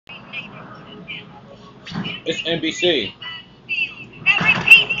It's NBC.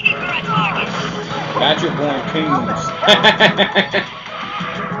 Natural born coons.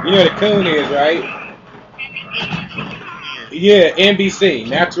 You know what a coon is, right? Yeah, NBC.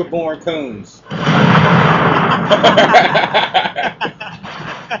 Natural born coons.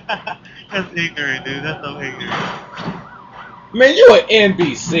 That's ignorant, dude. That's so ignorant. Man, you an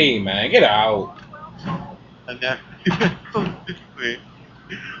NBC, man. Get out. I got so stupid.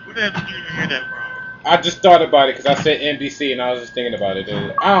 Where the hell did you even hear that from? I just thought about it because I said NBC and I was just thinking about it,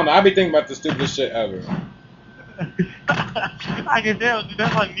 dude. I don't know. I be thinking about the stupidest shit ever. I can tell, dude.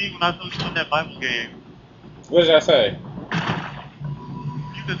 That's like me when I told you about that Bible game. What did I say? You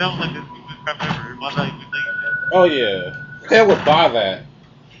said that was like the stupidest crap ever. Why not even thinking that? Oh, yeah. Who the hell would buy that?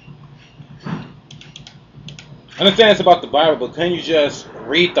 I understand it's about the Bible, but can you just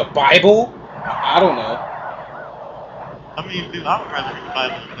read the Bible? I don't know. I mean, dude, I would rather read the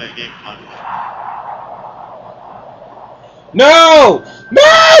Bible than play a game like that. No! No!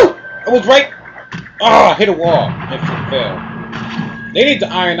 I was right. Oh, I hit a wall. It fell. They need to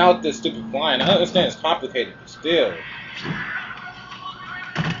iron out this stupid flying. I understand it's complicated, but still.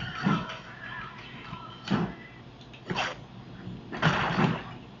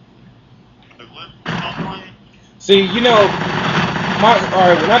 See, you know,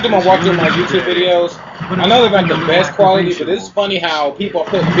 alright, when I do my walkthrough of my YouTube videos, I know they're not the best quality, but it's funny how people are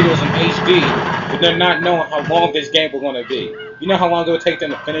putting videos in HD, but they're not knowing how long this game will going to be. You know how long it would take them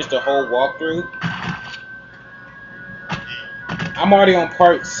to finish the whole walkthrough? I'm already on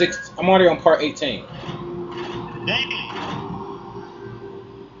part 6. I'm already on part 18.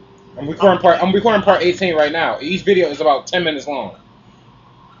 I'm recording part 18 right now. Each video is about 10 minutes long.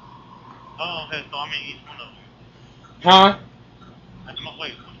 Oh, okay, so I mean each one of them. Huh?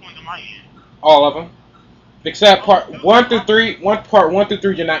 Wait, which ones am I in? All of them. Except part 1 through 3. Part 1 through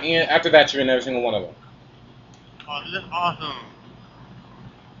 3 you're not in. After that you're in every single one of them. Oh, that's awesome.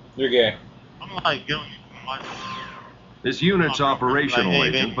 You're gay. I'm like giving you my... This unit's operational,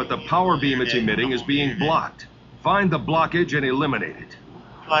 Agent, but the power beam it's emitting is being blocked. Find the blockage and eliminate it.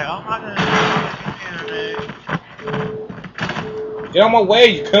 Like, I'm not gonna... Get on my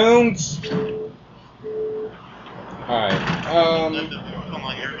way, you coons! Alright,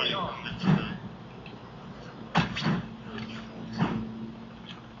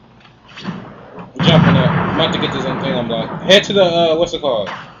 jumping up. I'm about to get this thing unblocked. Head to the, what's it called?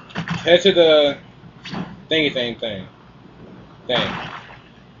 Head to the thingy thing.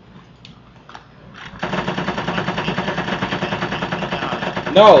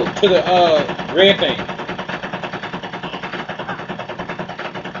 No, to the, red thing.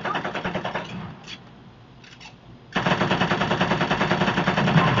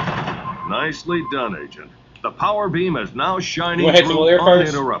 Nicely done, Agent. The power beam is now shining through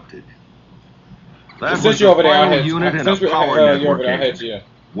uninterrupted. That was the final unit in a power network, Agent.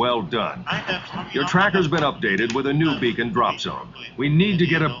 Well done. Your tracker's been updated with a new beacon drop zone. We need to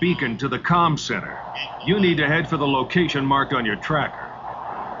get a beacon to the comm center. You need to head for the location marked on your tracker.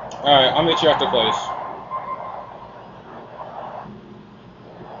 Alright, I'll meet you after place.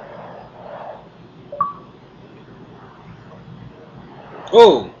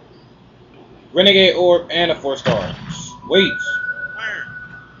 Ooh! Renegade Orb and a 4-star. Sweet!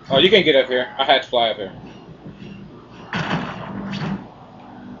 Oh, you can get up here. I had to fly up here.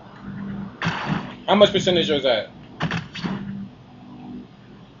 How much percentage was that?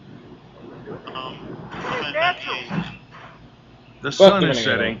 The sun is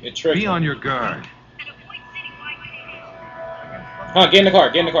setting. Be on your guard. Huh, get in the car,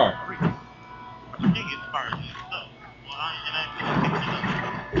 get in the car.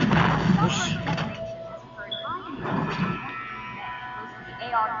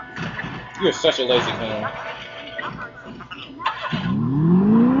 You're such a lazy coon.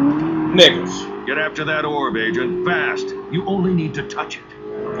 Niggas. Get after that orb, Agent. Fast. You only need to touch it.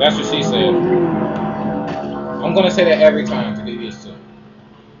 That's what she said. I'm gonna say that every time to get used to.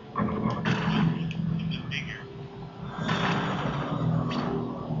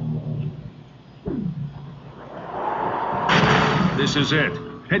 This is it.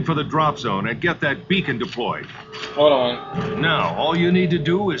 Head for the drop zone and get that beacon deployed. Hold on. Now, all you need to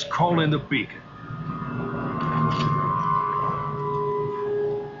do is call in the beacon.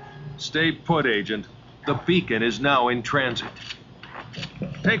 Stay put, Agent. The beacon is now in transit.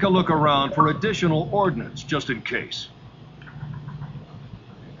 Take a look around for additional ordnance, just in case.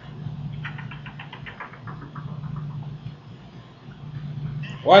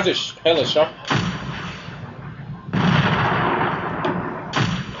 Why is it hella sharp?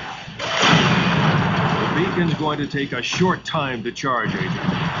 The beacon's going to take a short time to charge, Agent.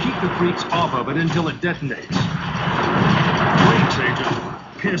 Keep the freaks off of it until it detonates. Freaks, Agent.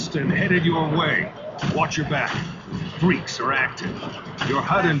 Pissed and headed your way. Watch your back. Freaks are active. Your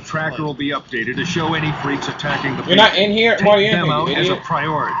HUD and tracker will be updated to show any freaks attacking the beacon. You're not in here? Take them out as a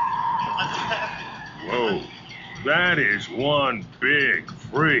priority. Whoa. That is one big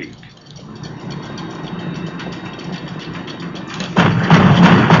freak.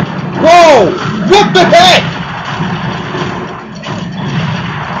 Whoa! What the heck?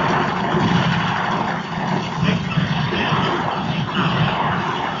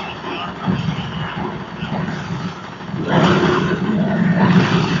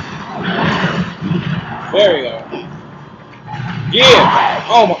 There we go. Yeah!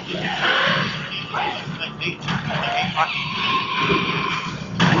 Oh my.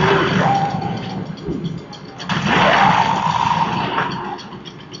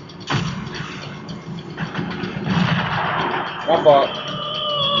 My fault.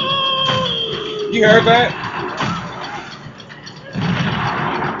 You heard that?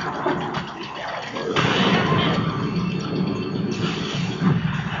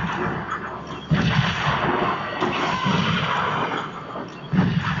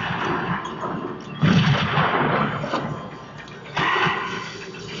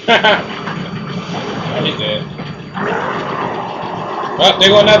 He's dead. Oh, there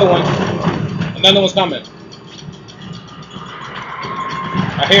go another one. Another one's coming.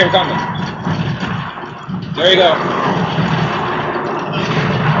 I hear him coming. There you go.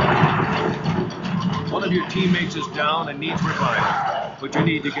 One of your teammates is down and needs revival, but you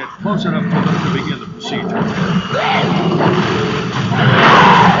need to get close enough to them to begin the procedure.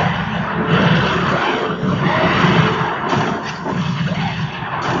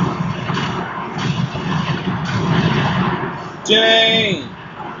 Dang!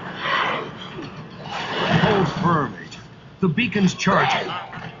 Hold firm, Agent. The beacon's charging.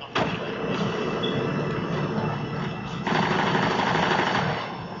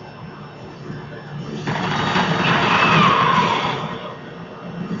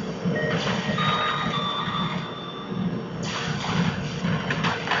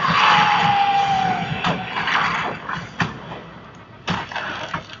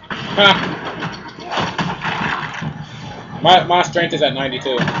 My strength is at 92.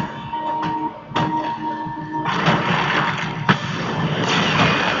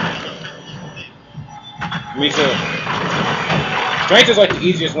 Me too. Strength is like the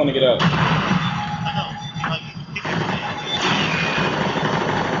easiest one to get up.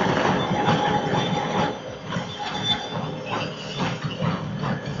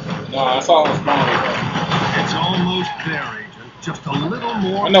 No, I saw him spawning. It's almost there, Agent. Just a little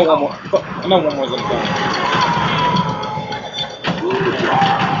more. I know one more. I know one more's in the phone.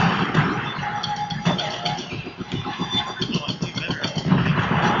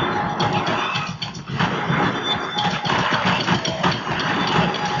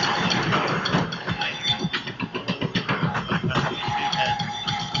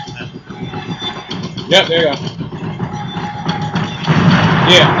 Yep, there you go.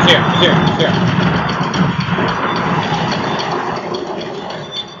 Yeah, it's here, it's here, it's here.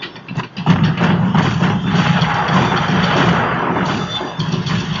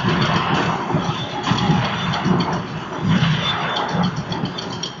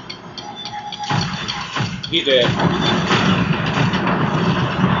 He's dead.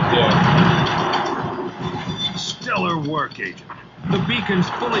 Yeah. Stellar work, Agent. The beacon's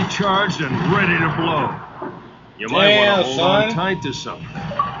fully charged and ready to blow. You might want to hold on tight to something.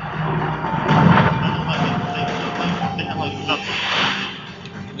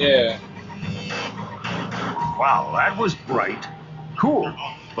 Yeah. Wow, that was bright. Cool,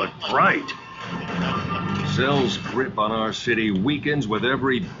 but bright. Cell's grip on our city weakens with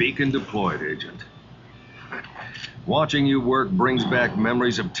every beacon deployed, Agent. Watching you work brings back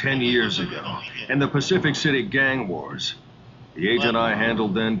memories of 10 years ago and the Pacific City gang wars. The agent I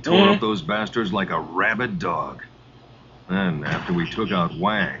handled then tore up those bastards like a rabid dog. Then, after we took out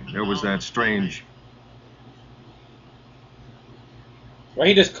Wang, there was that strange... Well,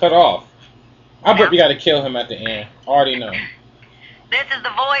 he just cut off. I bet we gotta kill him at the end. I already know. This is the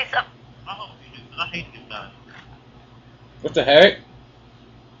voice of... Oh, I hate this guy. What the heck?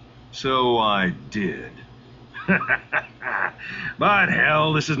 So I did. But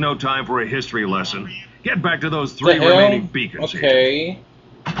hell, this is no time for a history lesson. Get back to those 3 remaining beacons. Okay.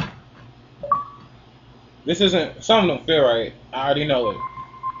 This isn't... Something don't feel right. I already know it.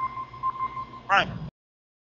 Right.